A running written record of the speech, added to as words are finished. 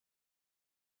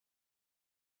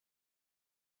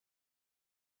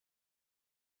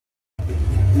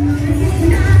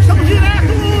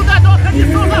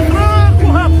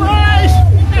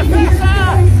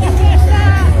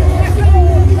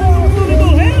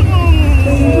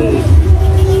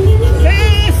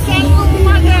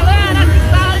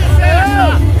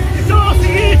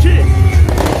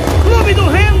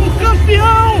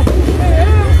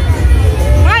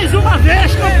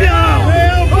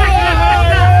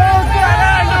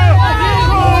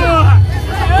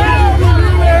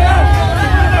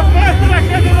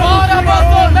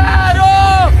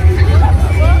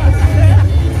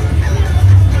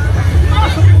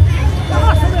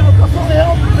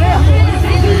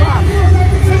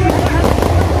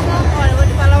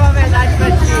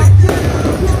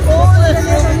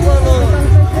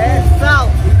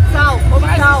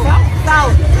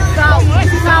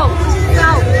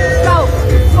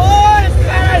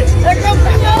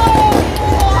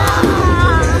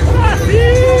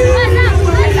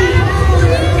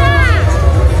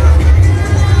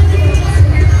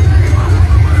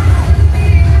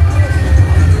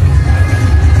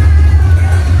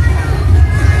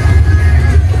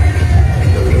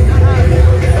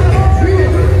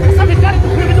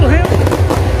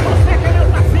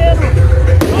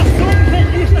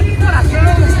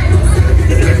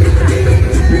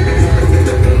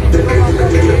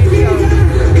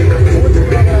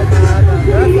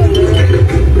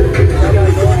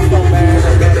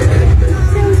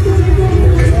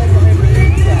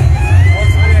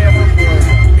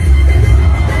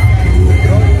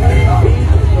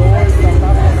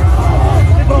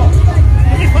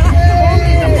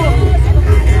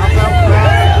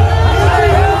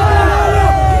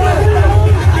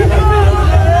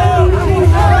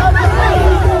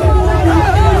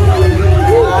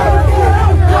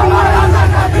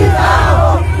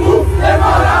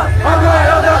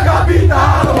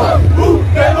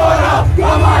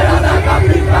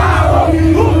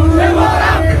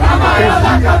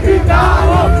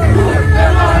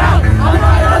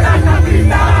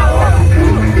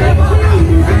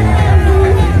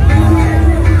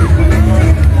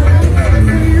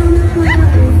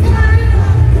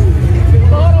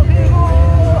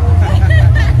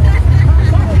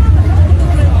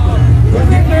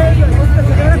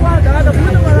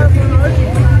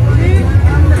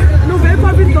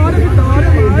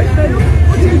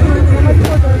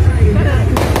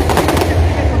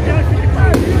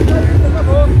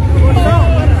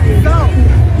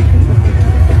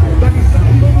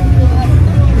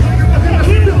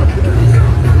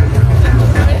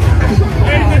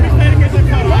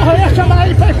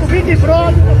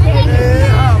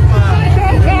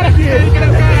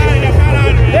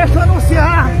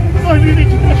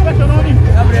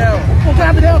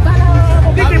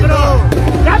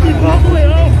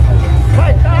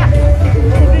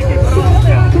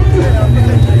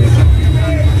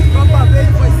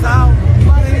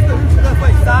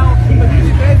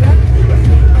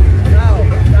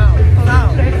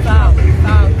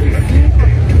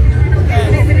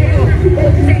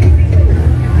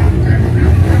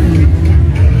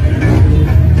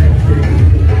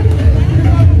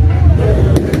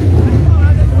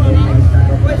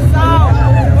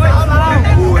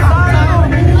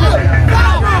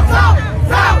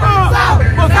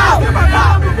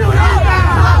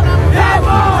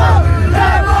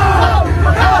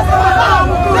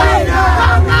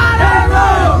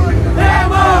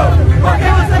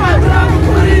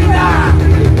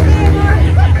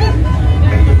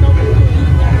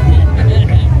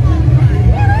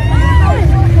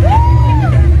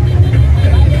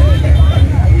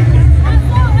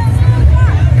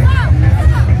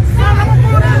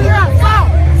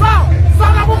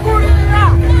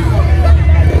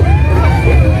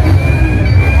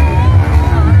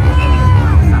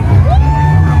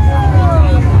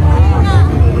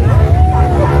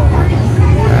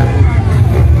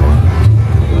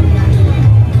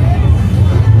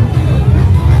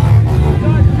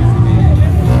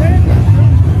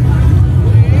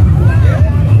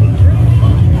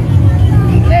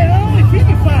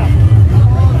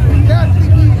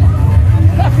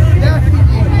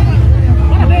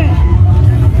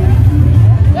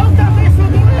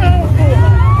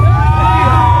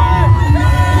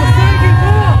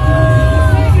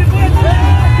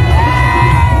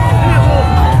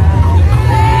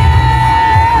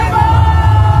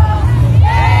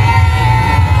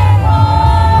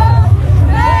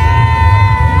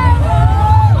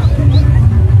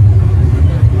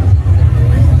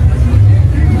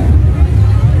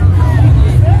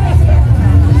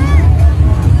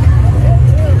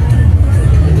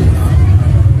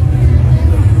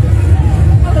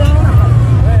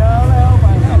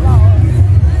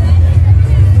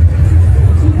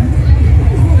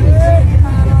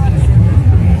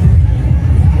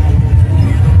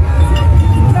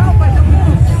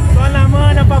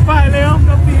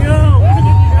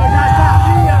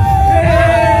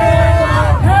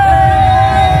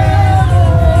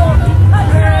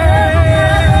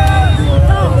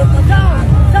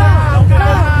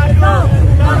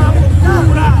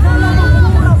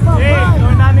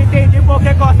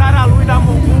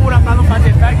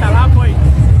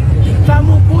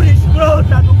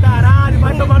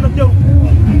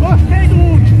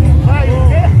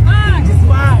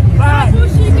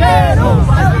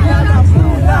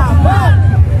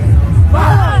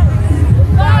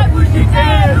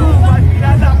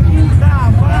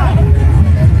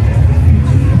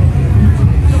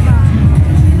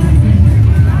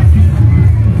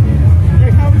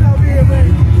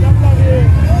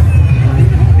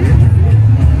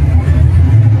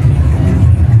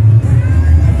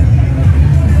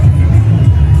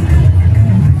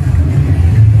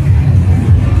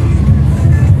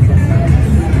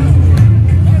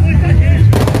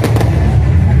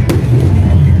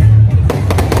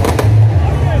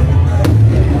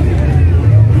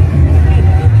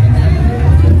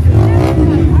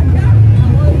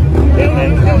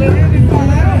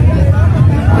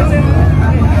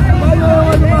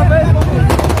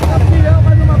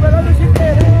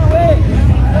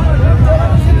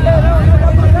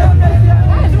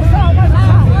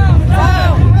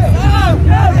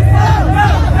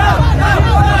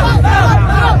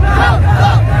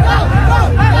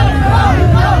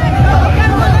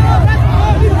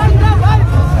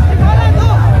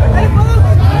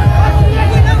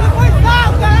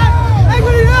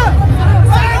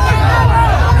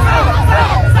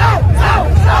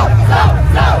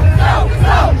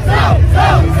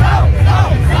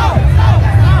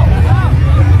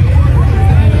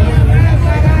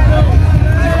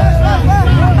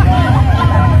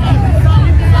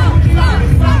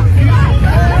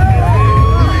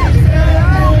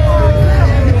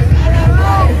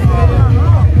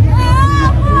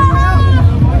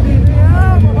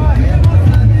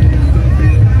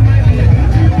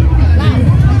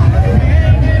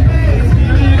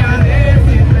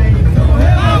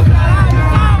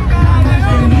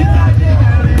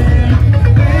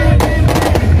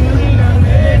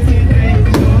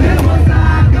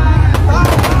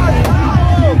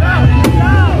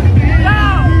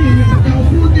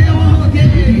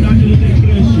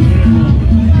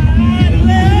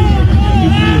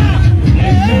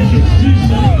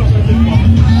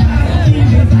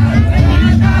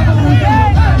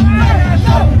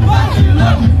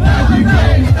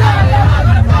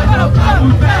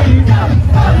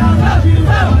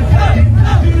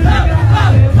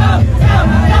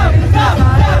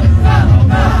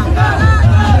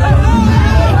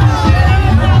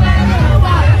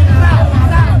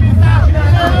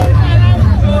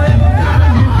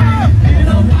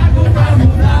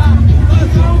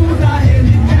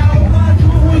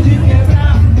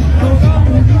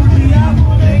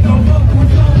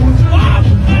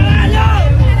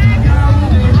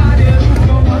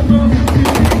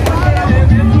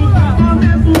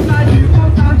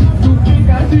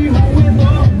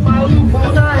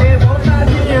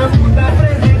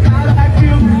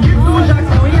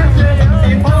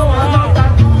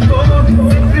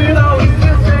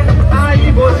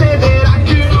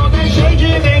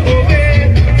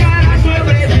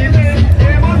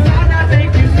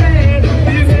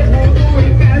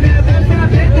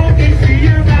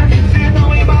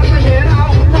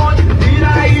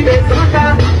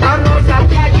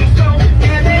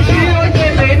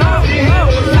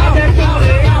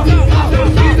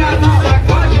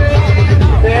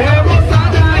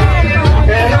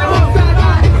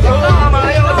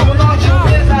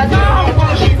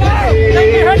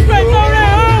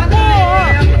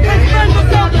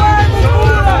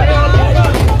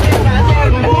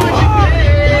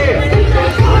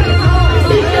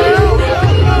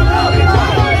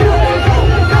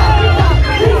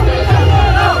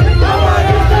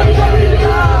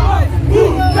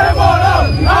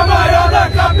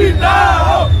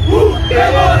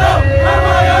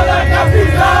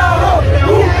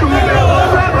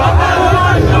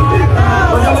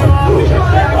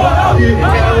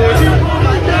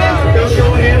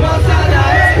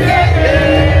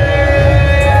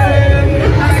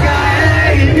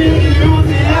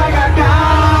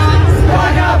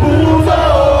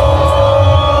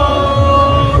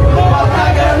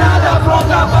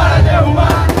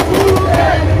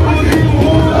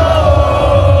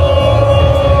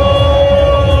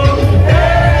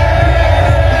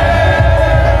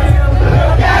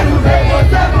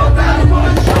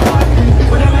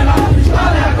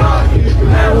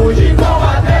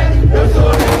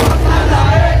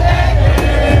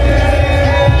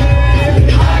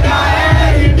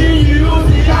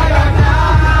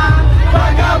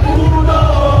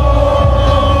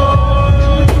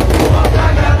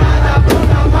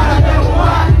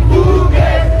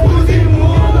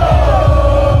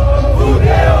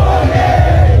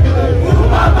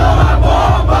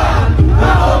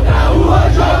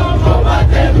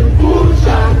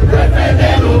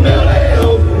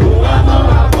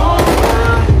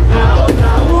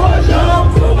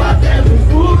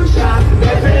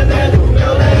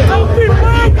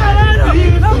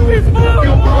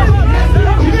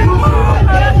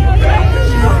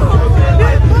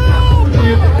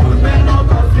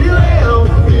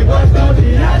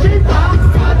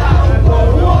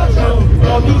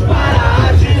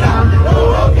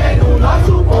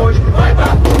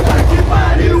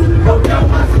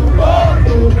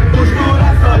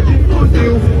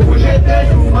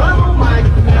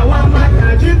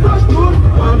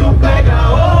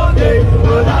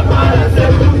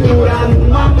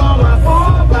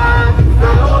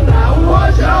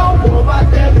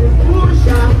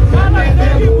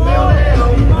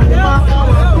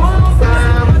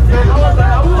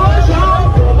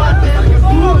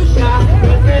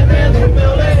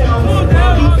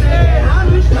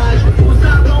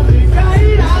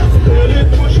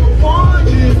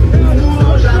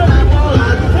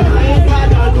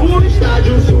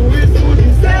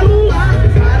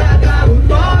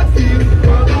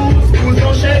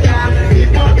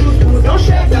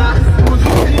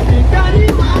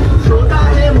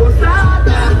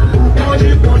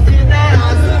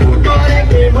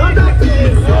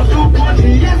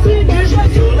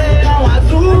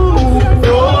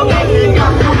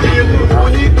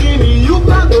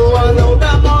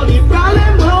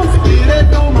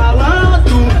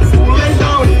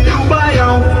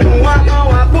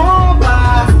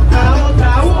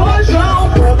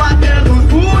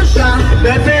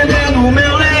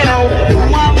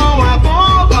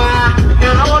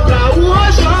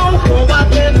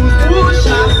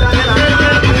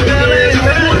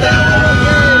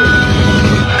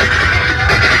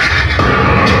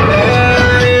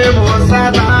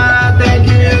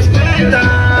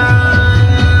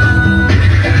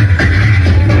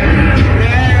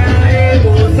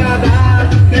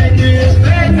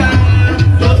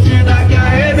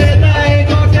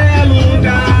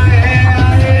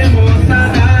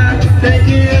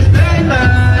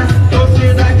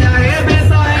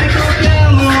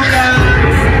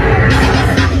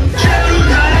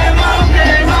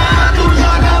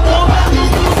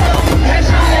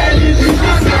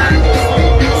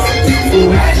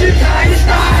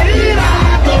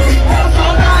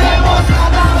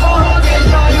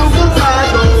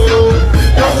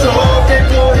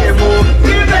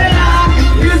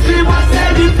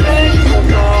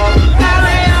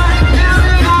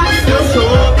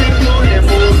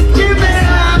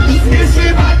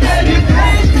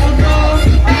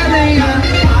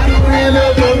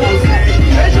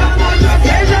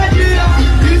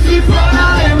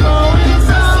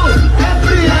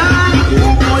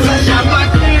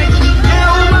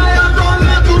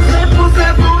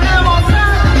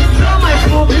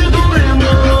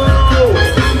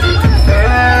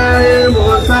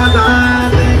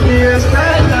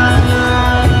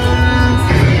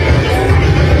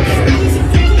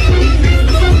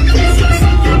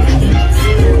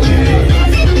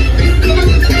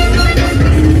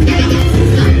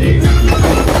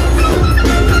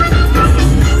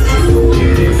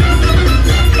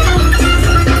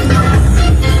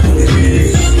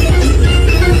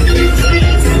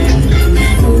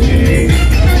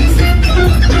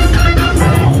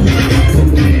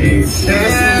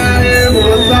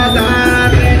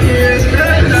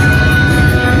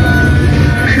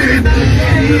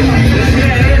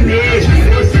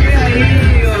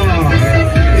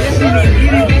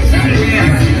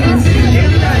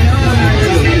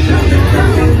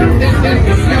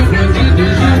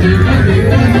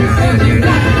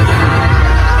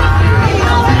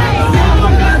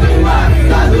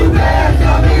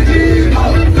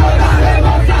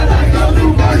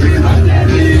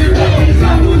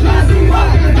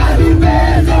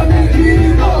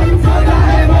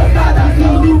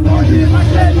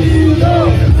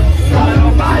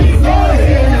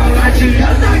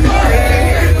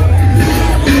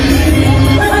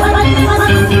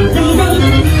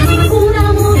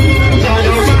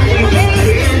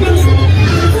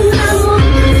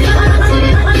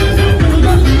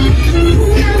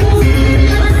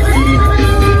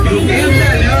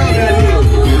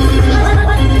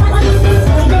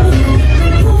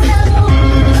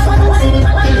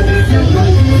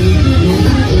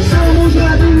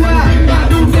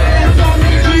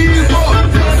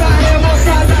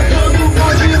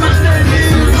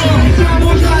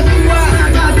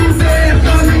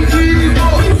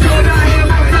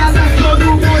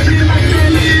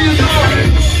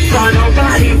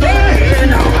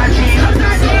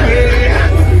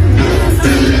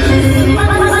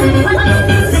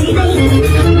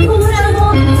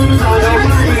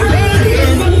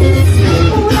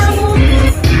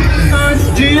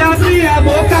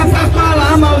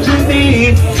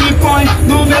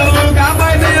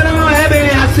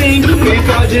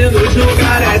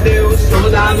é Deus, sou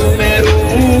da número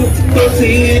 1.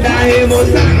 Torcida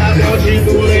remoçada, bonde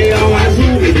do leão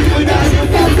azul. Cuida do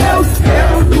que é Deus,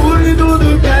 eu cuido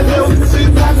do que é meu. Se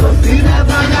tua torcida é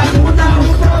vagabunda,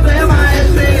 o problema é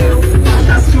seu.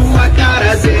 Faça a sua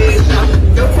cara, deixa,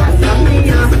 eu faço a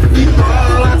minha. E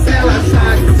cola até ela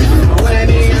sai, não é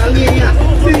minha linha.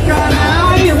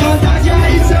 Ficará em vontade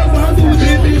aí, seu bando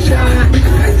de bicha.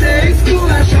 Vai ser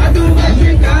esculachado, vai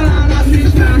ficar lá na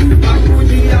pista. Papo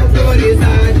de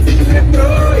autoridade é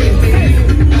proibido.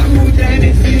 Papo de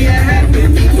MC é rap,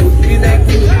 torcida é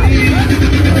fugir.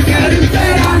 Eu quero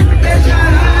esperar,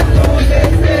 deixar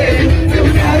acontecer. Eu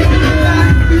quero lutar,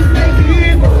 isso tem que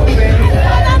envolver.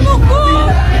 Roda no cu!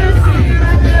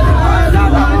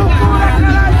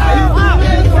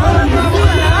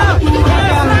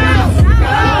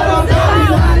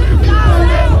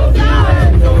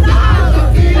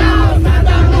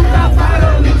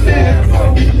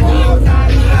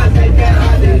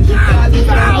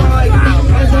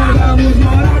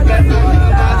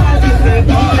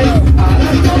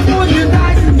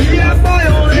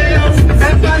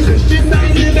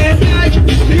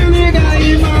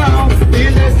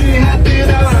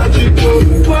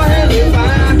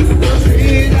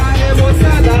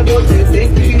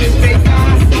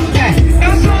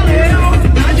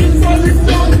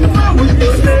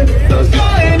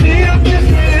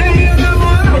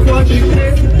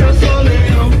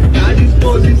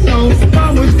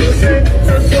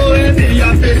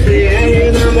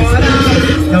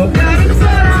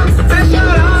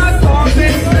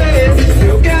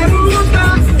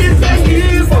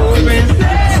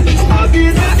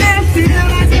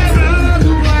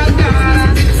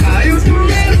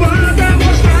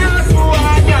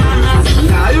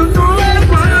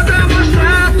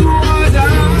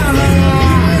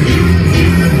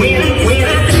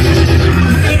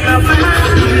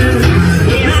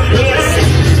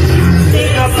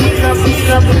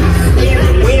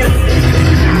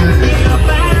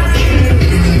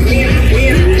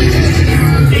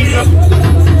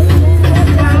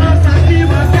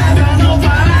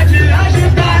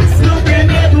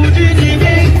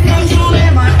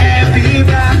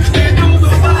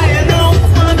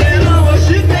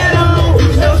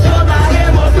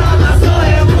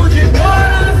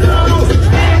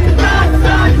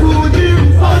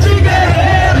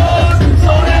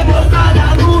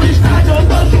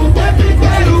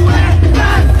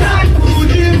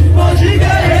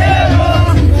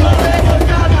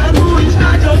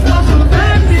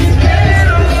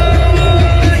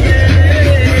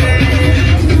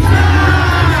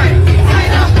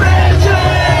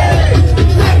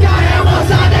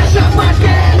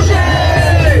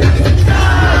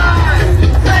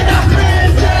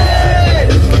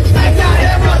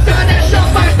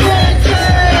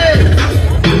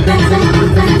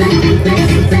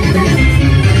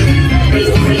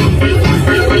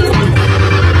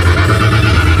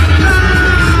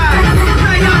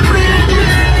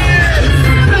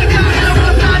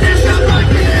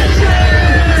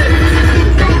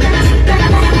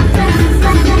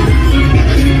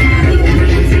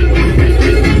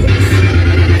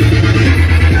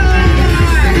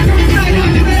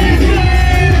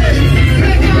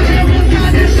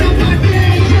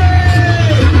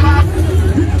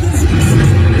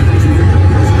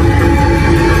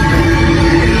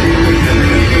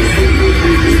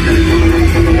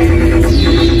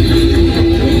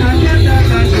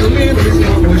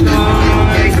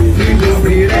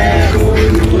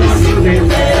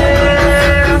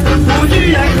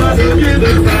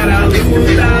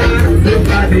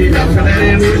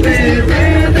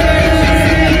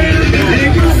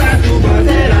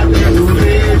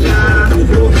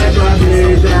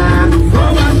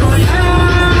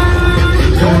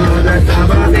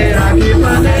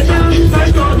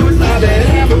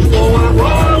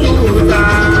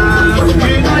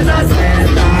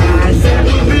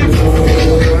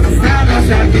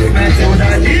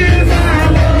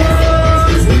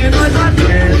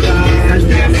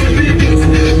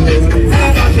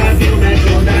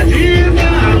 Toda de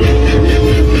valor.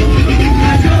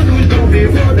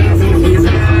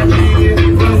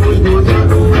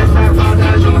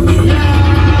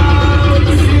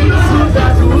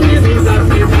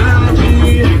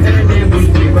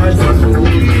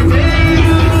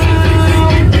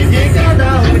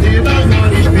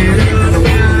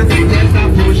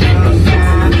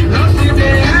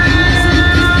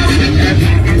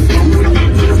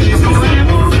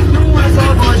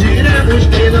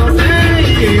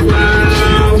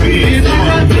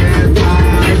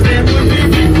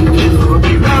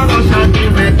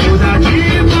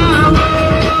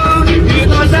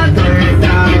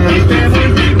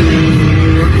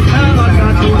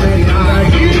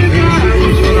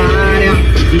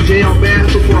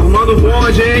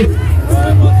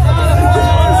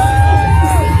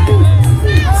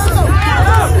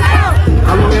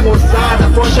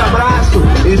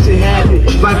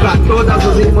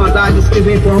 saudades que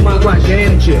vem formar com a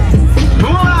gente.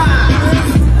 Vamos lá!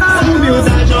 A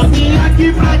humildade eu vim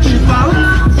aqui pra te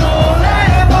falar. Sou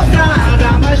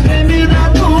rebocada, mais temida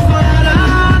do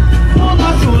Pará. O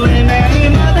nosso lema é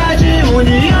irmandade e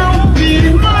união,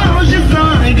 irmãos de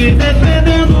sangue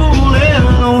defendendo o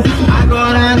leão.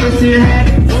 Agora nesse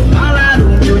rap vou falar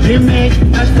humildemente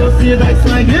das torcidas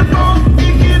sangue bom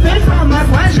e que vem formar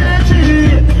com a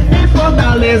gente. Em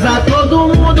Fortaleza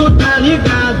todo mundo tá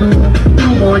ligado.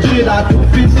 No bonde da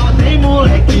Tufi só tem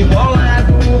moleque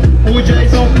bolado. O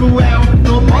Jason Cruel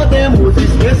não podemos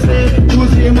esquecer.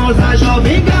 Os irmãos da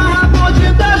Jovem Garra,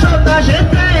 bonde da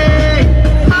JGT.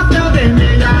 Papel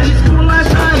vermelha,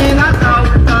 esculacha em Natal.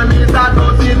 Camisa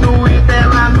 12 do Inter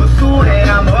lá no Sul é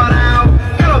a moral.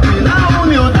 Eu vi na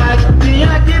humildade, vim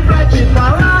aqui pra te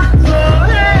falar. Sou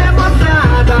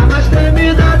remoçada, mais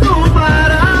temida do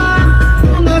Pará.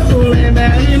 O nosso lema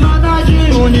é irmandade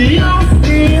e união,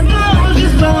 irmãos de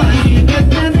sangue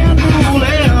defendendo o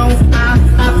leão.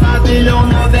 A pavilhão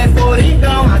 9 é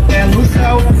coringão até no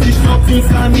céu. Estopim,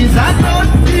 camisa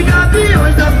 12 e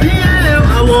gaviões da Fiel.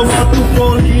 Alô, moto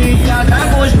polícia,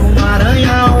 dragões do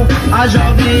Maranhão. A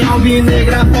jovem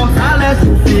alvinegra fortalece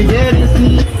o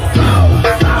Figueirense.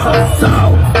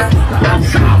 Sal,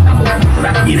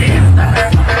 da direta.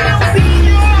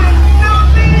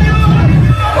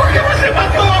 Por que você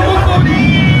matou a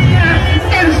bucolinha?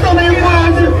 Eles estão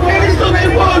nervosos,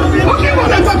 por que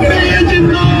você copiia de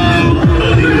novo?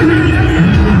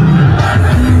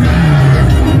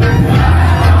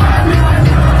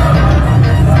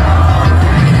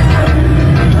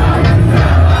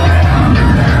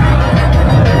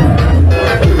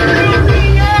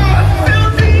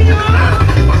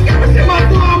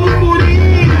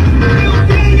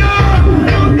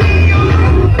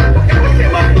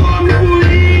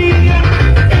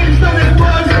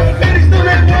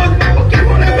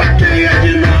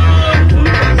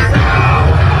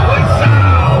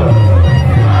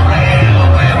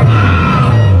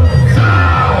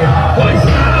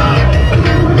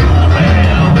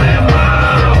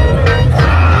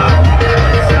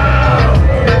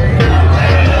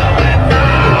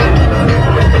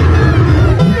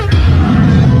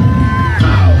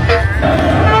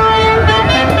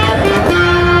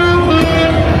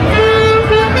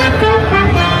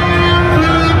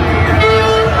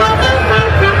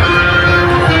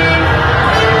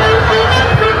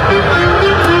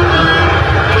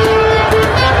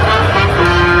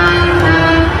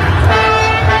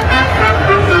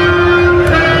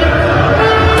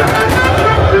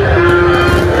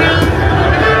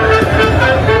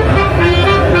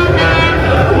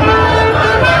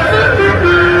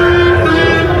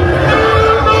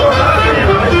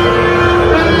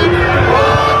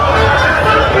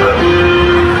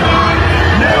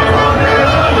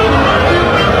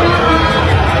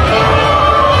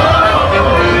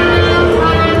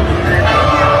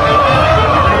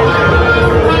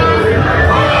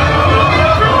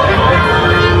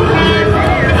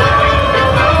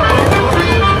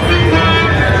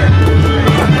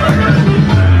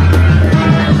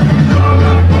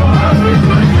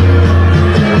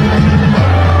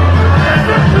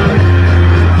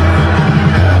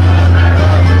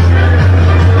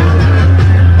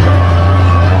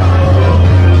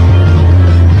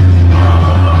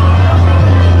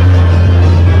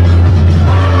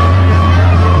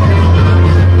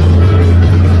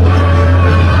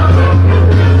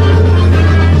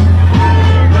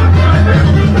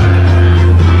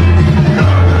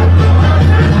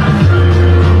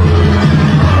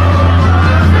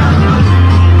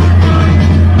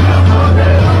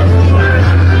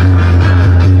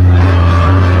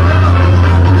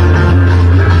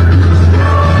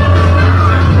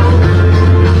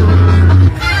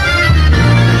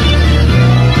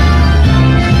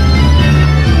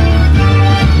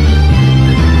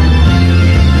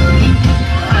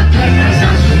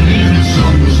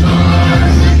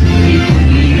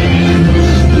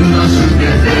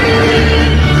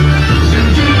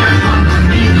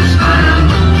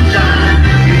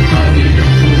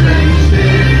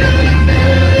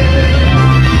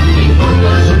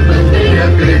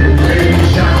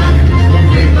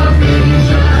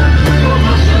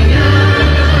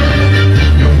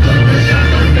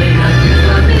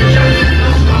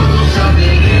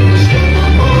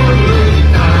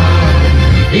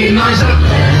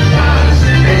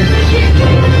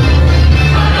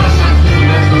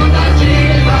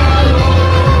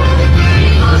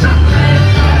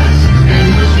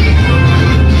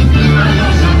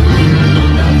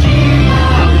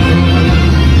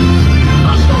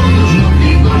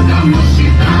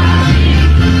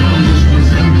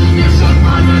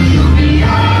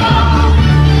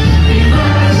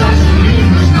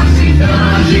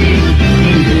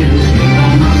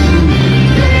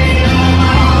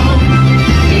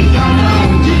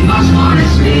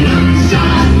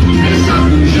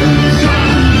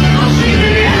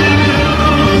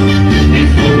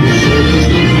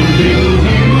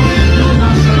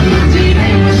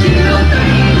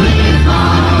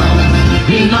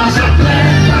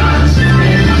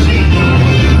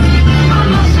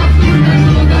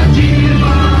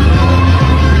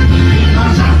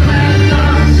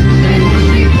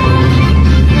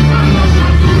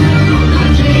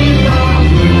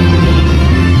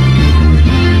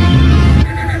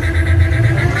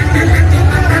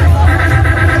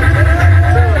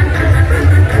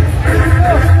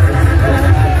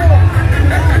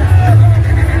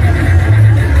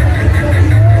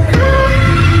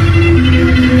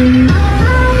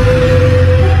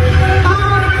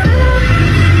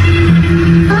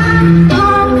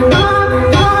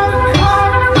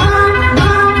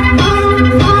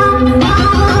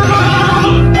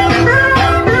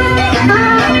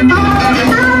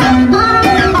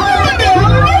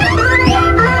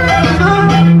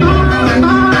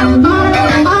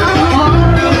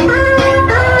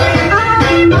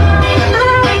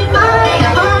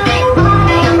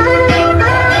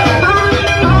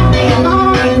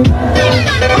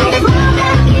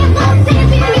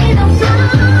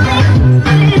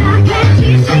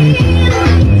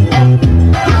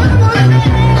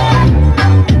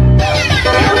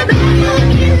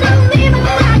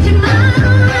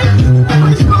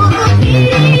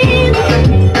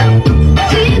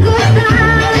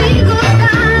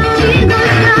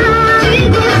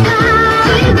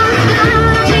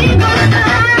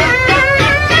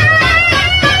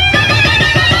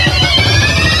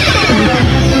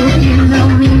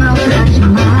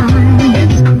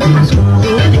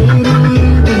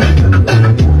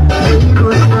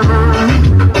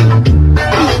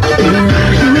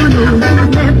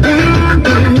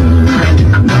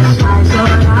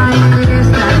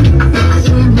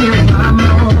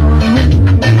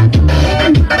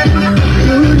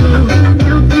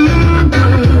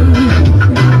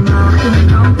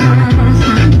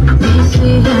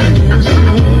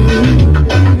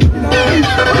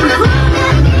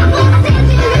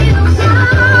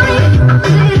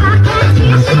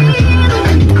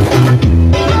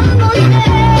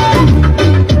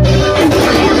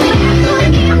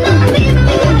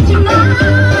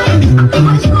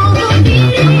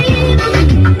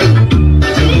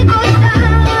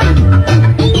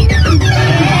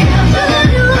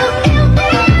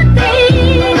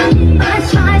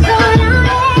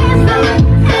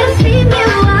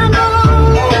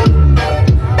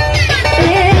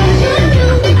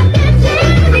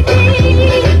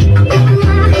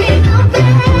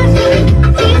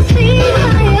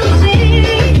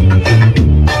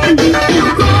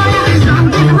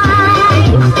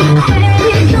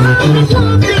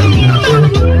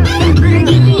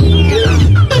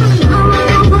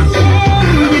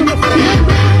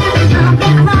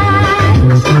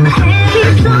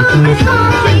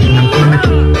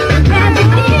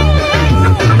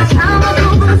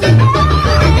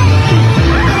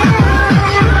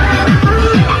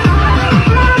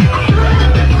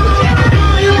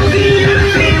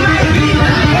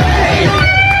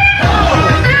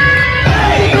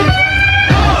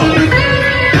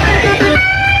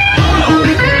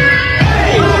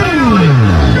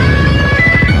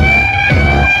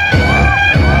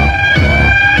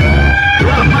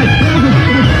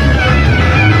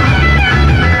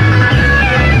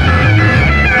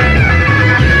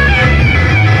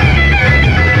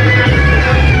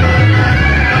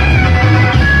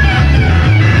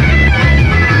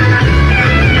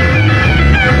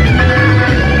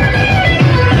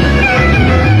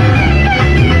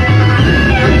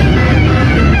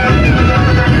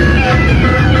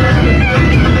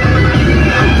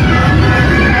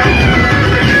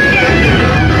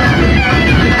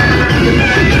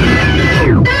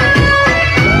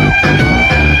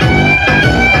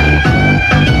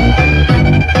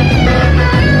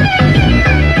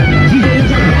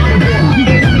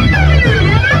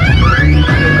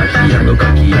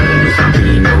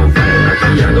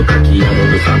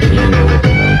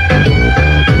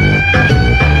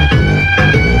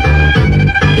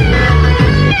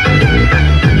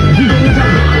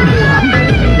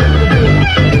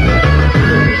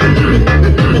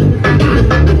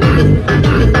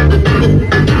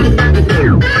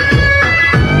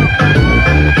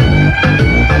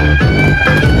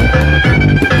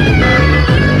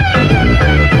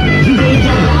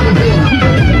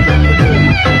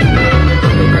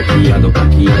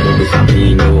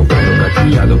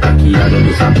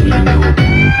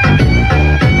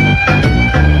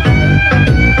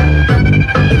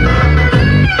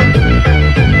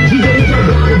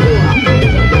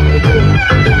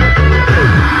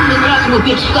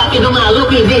 Pitstop do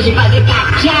maluco, em vez de fazer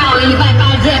cachau, ele vai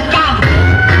fazer cabo.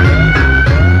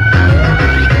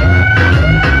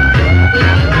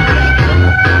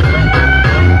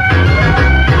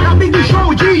 É o Big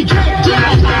Show DJ.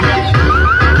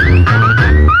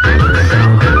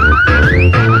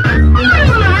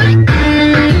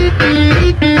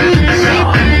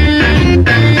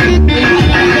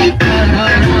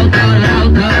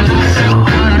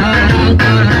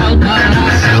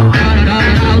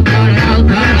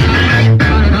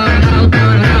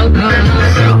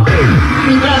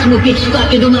 No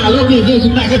pitstop do maluco, em vez de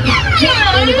fazer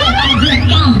cachau, ele vai fazer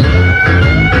cabo.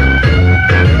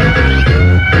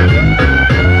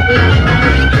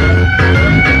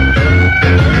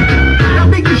 É o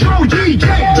Big Show DJ.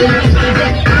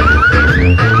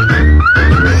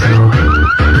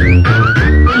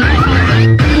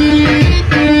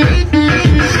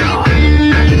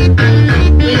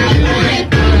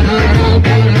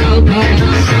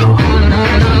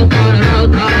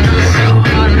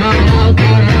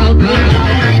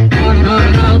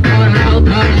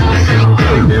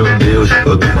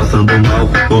 Eu tô passando mal,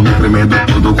 tô me tremendo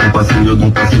tudo com passinho do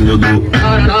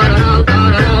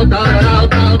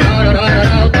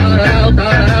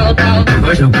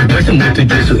Eu gosto muito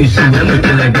disso, isso é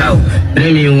muito legal.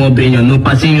 Treme um ombrinho no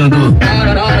passinho do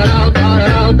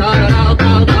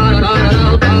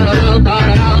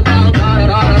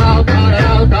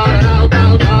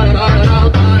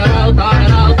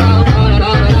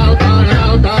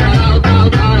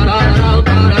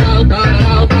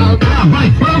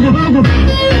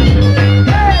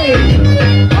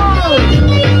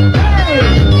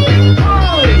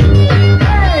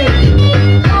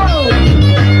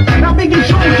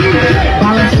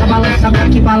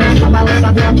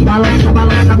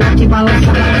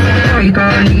Ai,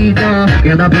 carita,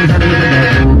 que dá brisa na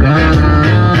boca.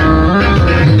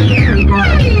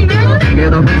 Que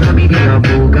dá brisa na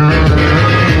boca.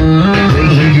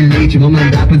 Leite de leite, vou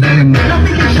mandar pros alemães.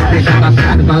 Deixa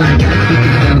passado pra largar a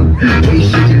ficção.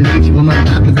 Leite de leite, vou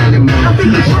mandar pros alemães.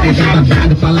 Deixa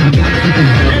passado pra largar a ficção.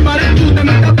 É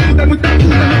muita puta, é muita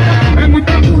puta. É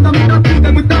muita puta, muita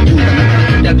puta, muita puta.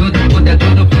 É tudo puta, é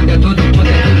tudo puta, é tudo puta,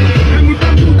 é tudo. É muita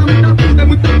puta, muita puta,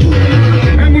 muita puta.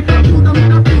 É muita puta,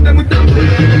 muita puta, muita puta.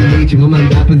 Leite de leite, vou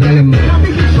mandar pros alemães.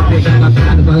 Deixa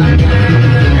passado pra largar a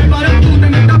ficção. É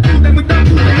muita puta, é muita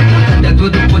puta. É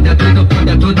tudo puta, é tudo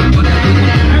puta, é tudo puta, é tudo.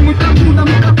 É muita puta,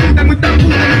 muita puta, muita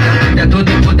puta. É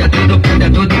tudo puta, é tudo puta, é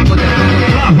tudo puta, é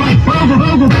tudo. Lá vai,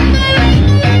 fogo.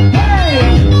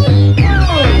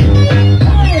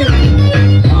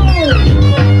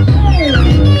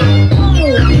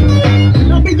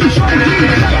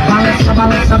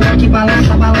 Balança, bloque,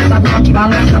 balança, balança, bloque,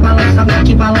 balança, balança,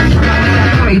 bloque, balança,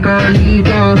 balança. Ai,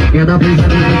 carita, que dá brisa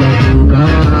na boca.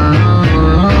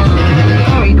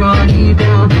 Ai, carita,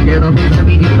 que dá brisa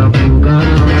na boca.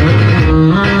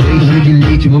 Leite de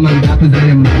leite, vou mandar pros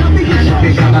alemães.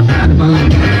 Deixa passado pra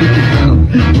largar a ficção.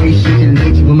 Leite de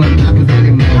leite, vou mandar pros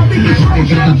alemães.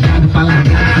 Deixa passado pra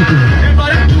largar a ficção.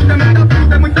 É muita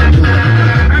puta, muita puta.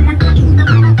 É muita puta,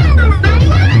 muita puta, muita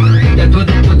puta. É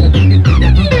tudo puta, é tudo puta,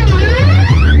 é tudo puta.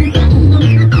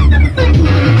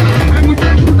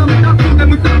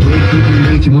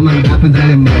 Leite, vou mandar pros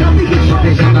alemães.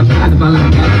 Deixa passado pra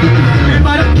largar a ficção.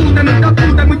 É muita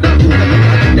puta, muita puta.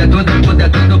 É tudo puta, é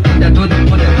tudo puta, é tudo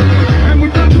puta, é tudo. É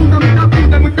muita puta, muita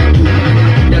puta, muita puta.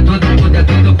 É tudo puta, é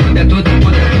tudo puta, é tudo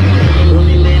puta, é tudo. No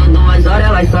meio, 2 horas,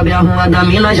 elas sobem a rua da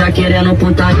mina já querendo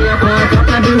putaria com a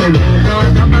tropa do robô, com a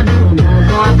tropa do robô,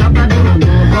 com a tropa do robô,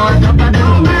 com a tropa do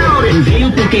robô. Tu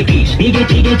veio porque quis, ninguém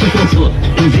te forçou.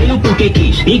 Tu veio porque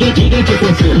quis, ninguém te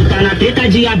forçou. Tu tá na treta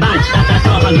de abate, tá com a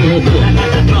tropa do robô, tá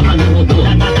com a tropa do robô, tá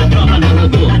com a tropa do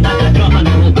robô, tá com a tropa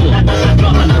do robô, tá com a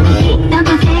tropa do robô.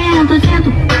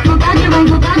 Sento, vontade, vem,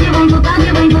 vontade, vem,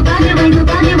 vontade, vem, vontade, vem, vontade, vem,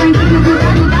 vontade, vem, quilo,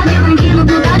 vontade, vem, quilo,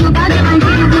 vontade, vem,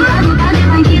 quilo, vontade,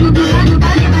 vem, quilo.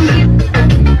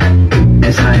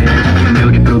 Essa é meu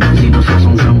de produzindo só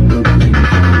somzão.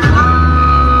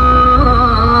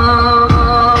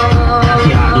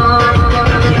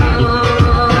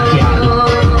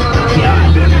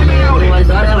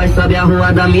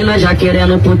 rua da mina já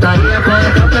querendo putaria com a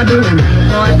tropa do Remo,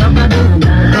 com a tropa do Remo,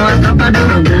 com a tropa do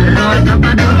Remo, com a tropa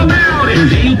do Remo. Tu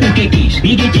veio porque quis,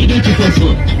 ninguém te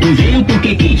forçou. Tu veio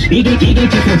porque quis, ninguém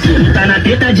te forçou. Tu tá na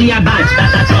treta de abate, tá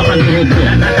a tropa do robô,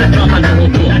 tá a tropa do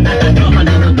robô, tá a tropa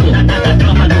do robô, tá a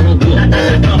tropa do robô, tá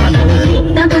a tropa do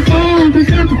robô. Tanto sempre,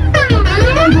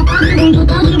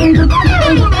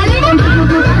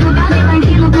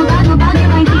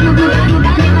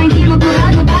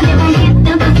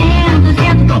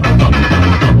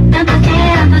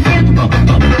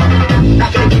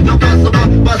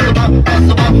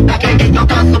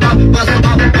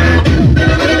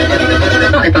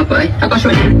 Ai papai,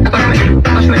 apaixonei, apaixonei,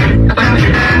 apaixonei, apaixonei,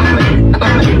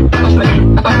 apaixonei, apaixonei,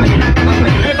 apaixonei,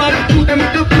 apaixonei. É vários tudo, é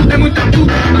muita puta, é muita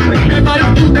puta. É vários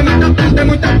tudo, é muita puta, é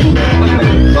muita puta.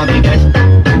 Sobe e desce,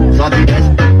 sobe e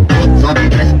desce, sobe e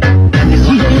desce.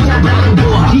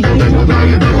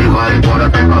 Vai embora,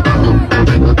 tô cavalo.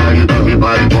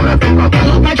 Vai embora, tô cavalo.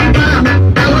 Louca de bala,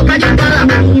 tá louca de bala,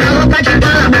 tá louca de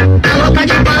bala, tá louca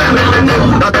de bala.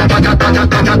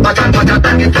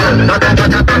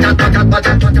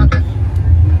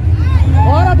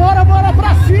 Bora, bora, bora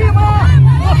pra cima!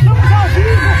 Nós estamos ao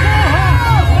vivo, porra!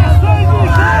 É sangue,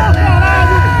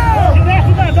 caralho!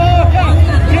 Direto da boca!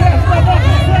 Direto da boca,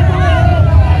 sangue!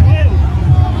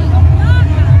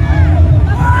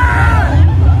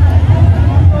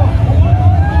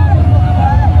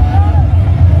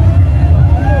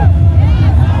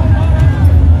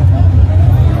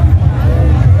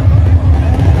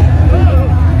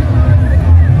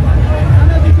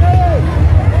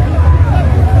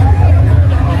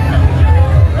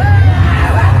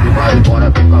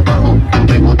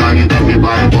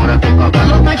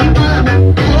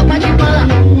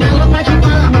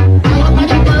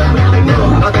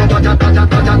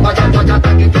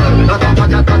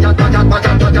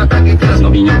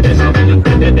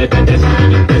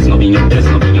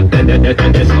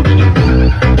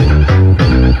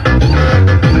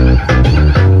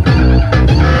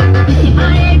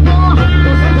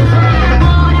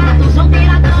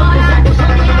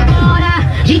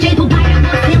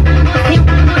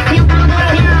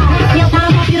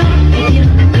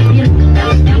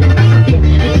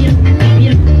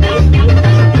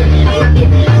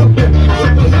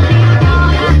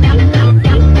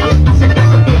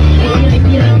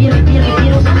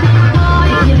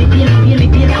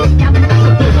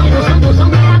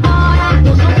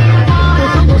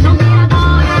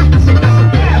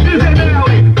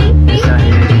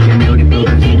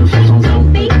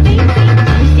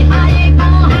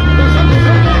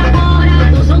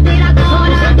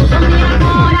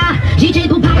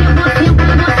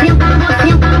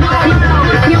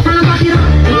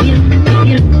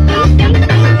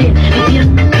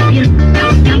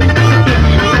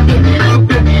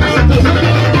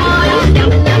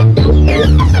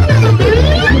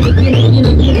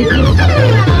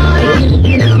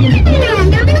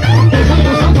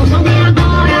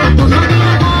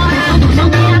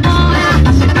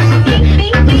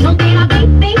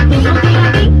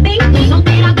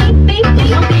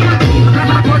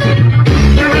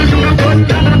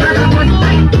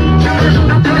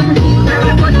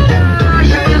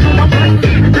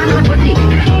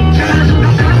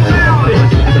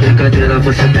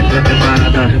 Você tem que estar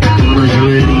preparada. Mão no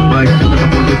joelhinho, vai, senta com a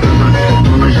ponta de cama.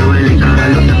 Mão no joelhinho,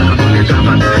 caralho, senta com a ponta de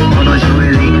trava. Mão no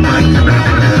joelhinho, vai, senta com a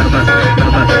ponta de trava.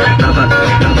 Trava, trava, trava,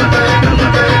 trava, trava,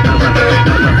 trava,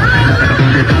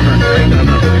 senta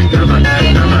com a ponta de trava.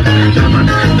 Trava, trava, trava,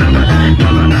 trava,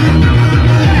 trava.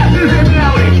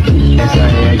 Essa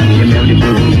é a DJ Mel de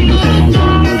produzindo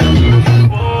som.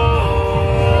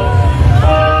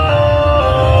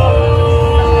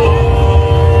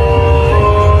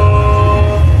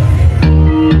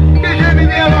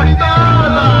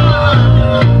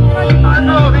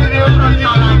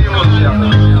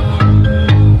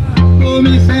 Tô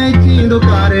me sentindo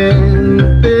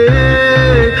carente,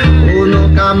 ou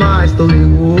nunca mais tô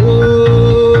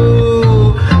ligou.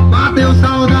 Bateu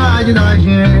saudade da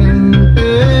gente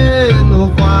no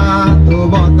quarto,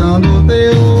 botando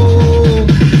teu.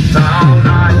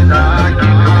 Saudade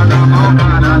daquela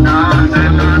malvada,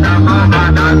 sentada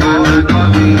malvada,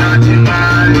 novinha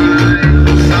demais.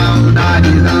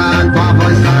 Saudade da tua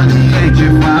voz saliente,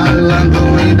 falando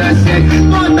indecente.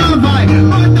 Bota vai,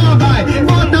 bota vai,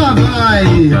 bota vai.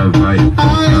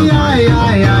 Ai, ai,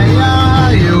 ai, ai,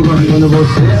 ai. Eu gosto quando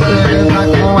você entra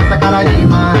com essa cara de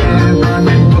marrenta,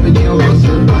 nem ouvidinho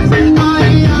você faz.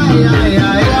 Ai, ai, ai,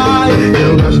 ai, ai.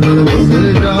 Eu gosto quando você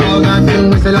joga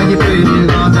filme, sei lá de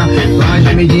perigosa. Tua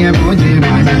gemidinha é bom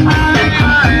demais. Ai,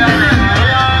 ai, ai, ai,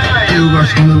 ai. Eu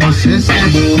gosto quando você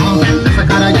sente com essa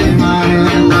cara de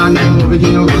marrenta, nem ouvidinho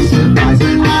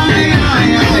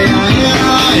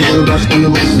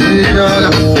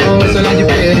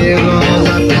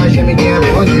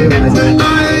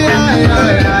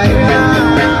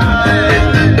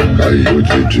Tô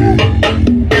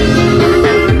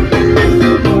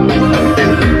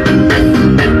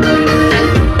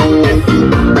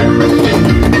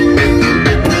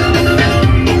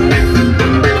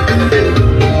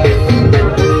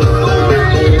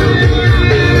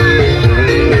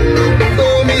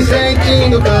me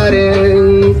sentindo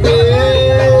carente,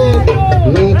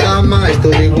 nunca mais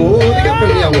tô de boa. Liga pra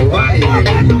mim, amor, vai.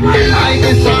 Ai,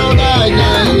 que saudade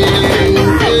da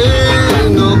gente,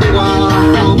 no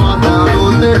quarto matando o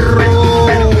terror.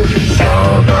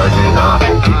 Saudade da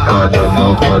quicada,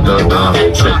 malvada da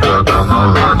chegada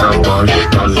malvada,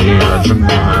 gostosinha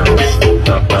demais.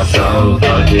 Tá pra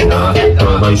saudade da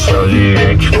toda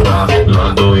saliente,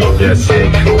 falando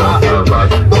indecente. Bota vai,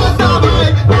 bota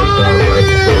vai, bota vai,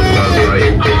 bota vai.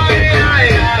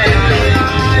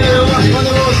 Eu gosto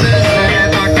quando você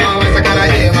senta com essa cara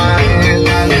de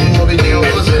marrenta, no movidinho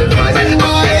você faz. Ai,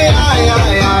 ai,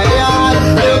 ai, ai, ai.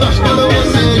 Eu gosto quando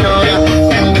você joga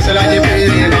com esse olhar de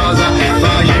perigosa,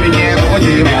 faz gemidinha bom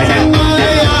demais. Ai,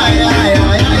 ai, ai, ai,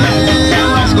 ai. Eu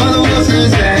gosto quando você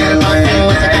senta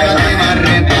com essa cara de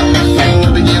marrenta, no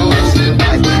movidinho você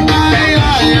faz. Ai,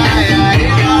 ai, ai, ai,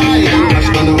 ai. Eu gosto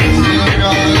quando você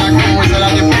joga com esse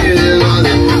olhar de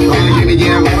perigosa, faz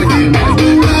gemidinha bom demais.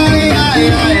 Ai, ai,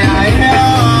 ai, ai,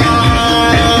 ai.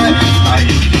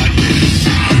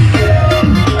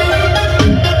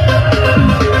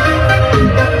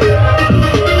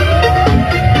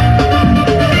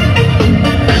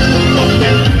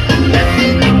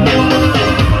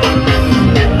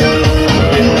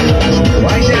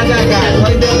 Vai, DH,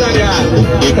 vai, DH.